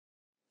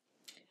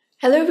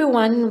Hello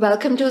everyone,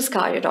 welcome to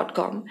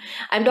sqadia.com.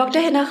 I'm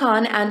Dr. Hina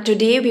Khan and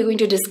today we're going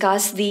to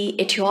discuss the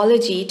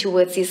etiology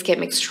towards the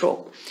ischemic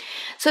stroke.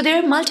 So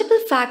there are multiple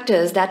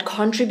factors that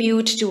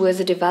contribute towards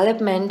the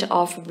development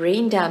of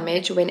brain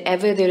damage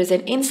whenever there is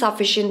an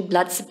insufficient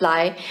blood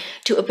supply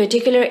to a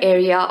particular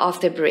area of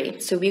the brain.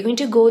 So we're going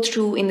to go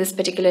through in this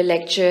particular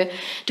lecture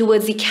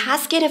towards the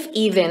cascade of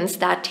events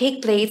that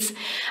take place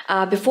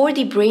before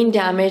the brain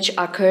damage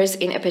occurs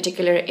in a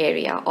particular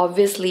area.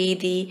 Obviously,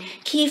 the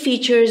key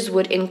features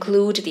would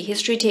include the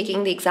history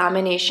taking, the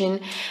examination,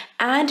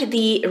 and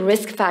the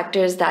risk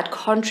factors that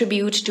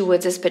contribute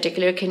towards this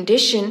particular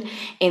condition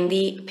in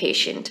the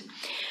patient.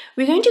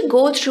 We're going to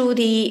go through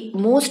the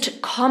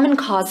most common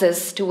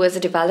causes towards the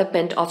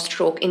development of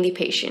stroke in the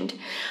patient.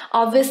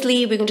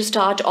 Obviously, we're going to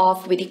start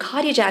off with the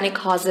cardiogenic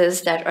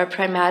causes that are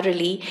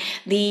primarily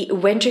the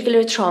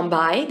ventricular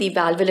thrombi, the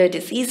valvular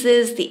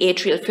diseases, the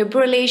atrial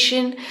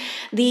fibrillation,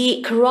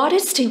 the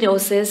carotid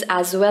stenosis,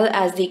 as well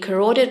as the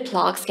carotid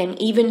plaques can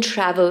even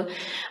travel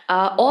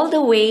all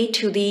the way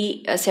to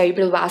the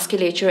cerebral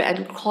vasculature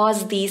and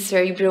cause these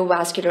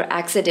cerebrovascular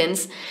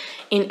accidents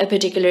in a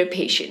particular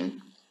patient.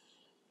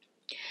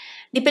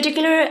 The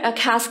particular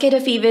cascade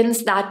of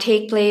events that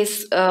take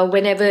place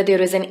whenever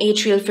there is an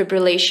atrial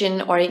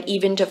fibrillation or an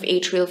event of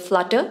atrial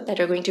flutter that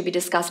are going to be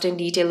discussed in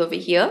detail over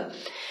here.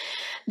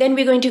 Then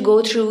we're going to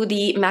go through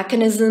the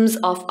mechanisms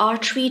of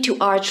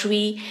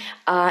artery-to-artery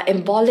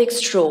embolic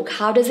stroke.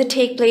 How does it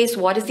take place?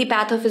 What is the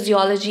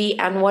pathophysiology?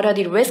 And what are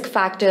the risk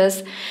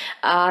factors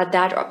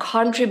that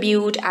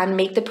contribute and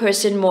make the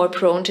person more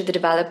prone to the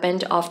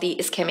development of the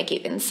ischemic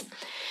events?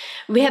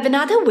 We have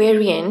another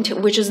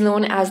variant which is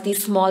known as the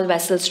small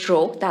vessel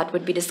stroke that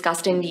would be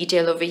discussed in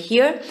detail over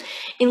here,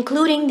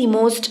 including the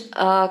most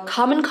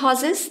common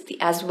causes,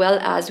 as well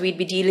as we'd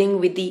be dealing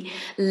with the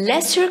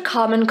lesser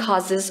common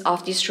causes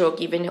of the stroke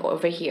even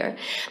over here.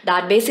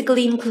 That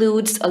basically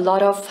includes a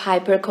lot of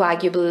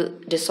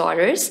hypercoagulable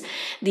disorders,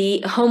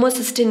 the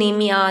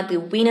homocystinemia, the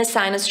venous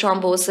sinus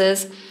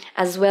thrombosis,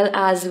 as well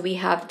as we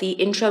have the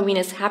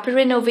intravenous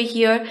heparin over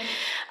here,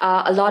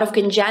 a lot of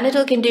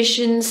congenital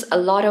conditions, a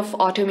lot of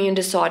autoimmune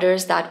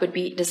disorders that would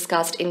be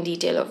discussed in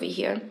detail over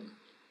here.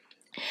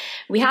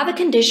 We have a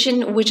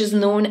condition which is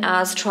known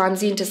as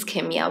transient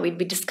ischemia. We'll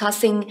be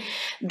discussing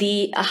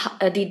the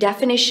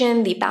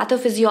definition, the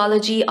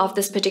pathophysiology of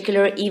this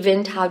particular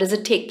event, how does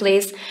it take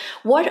place,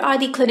 what are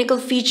the clinical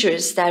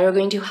features that are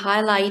going to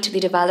highlight the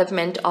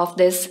development of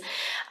this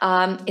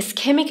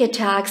ischemic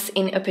attacks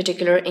in a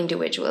particular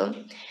individual.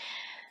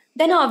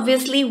 Then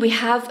obviously we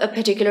have a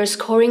particular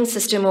scoring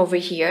system over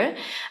here.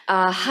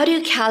 How do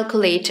you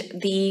calculate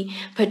the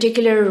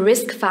particular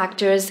risk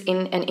factors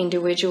in an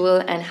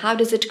individual and how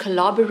does it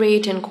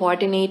collaborate and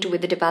coordinate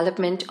with the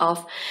development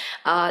of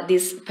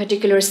this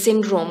particular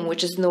syndrome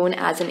which is known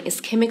as an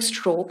ischemic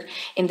stroke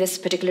in this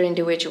particular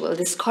individual?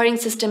 This scoring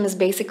system is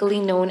basically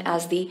known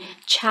as the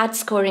CHAT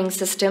scoring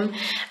system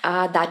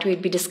that we'll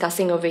be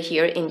discussing over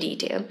here in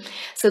detail.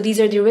 So these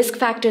are the risk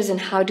factors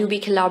and how do we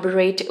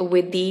collaborate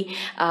with the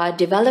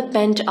development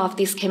of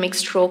the ischemic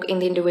stroke in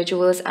the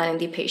individuals and in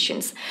the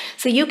patients.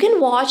 So you can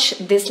watch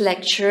this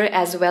lecture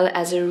as well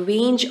as a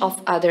range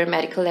of other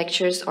medical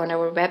lectures on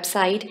our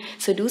website.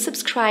 So do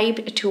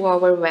subscribe to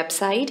our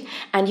website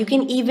and you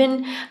can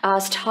even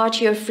start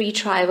your free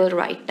trial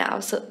right now.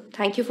 So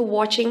thank you for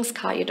watching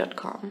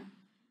sqadia.com.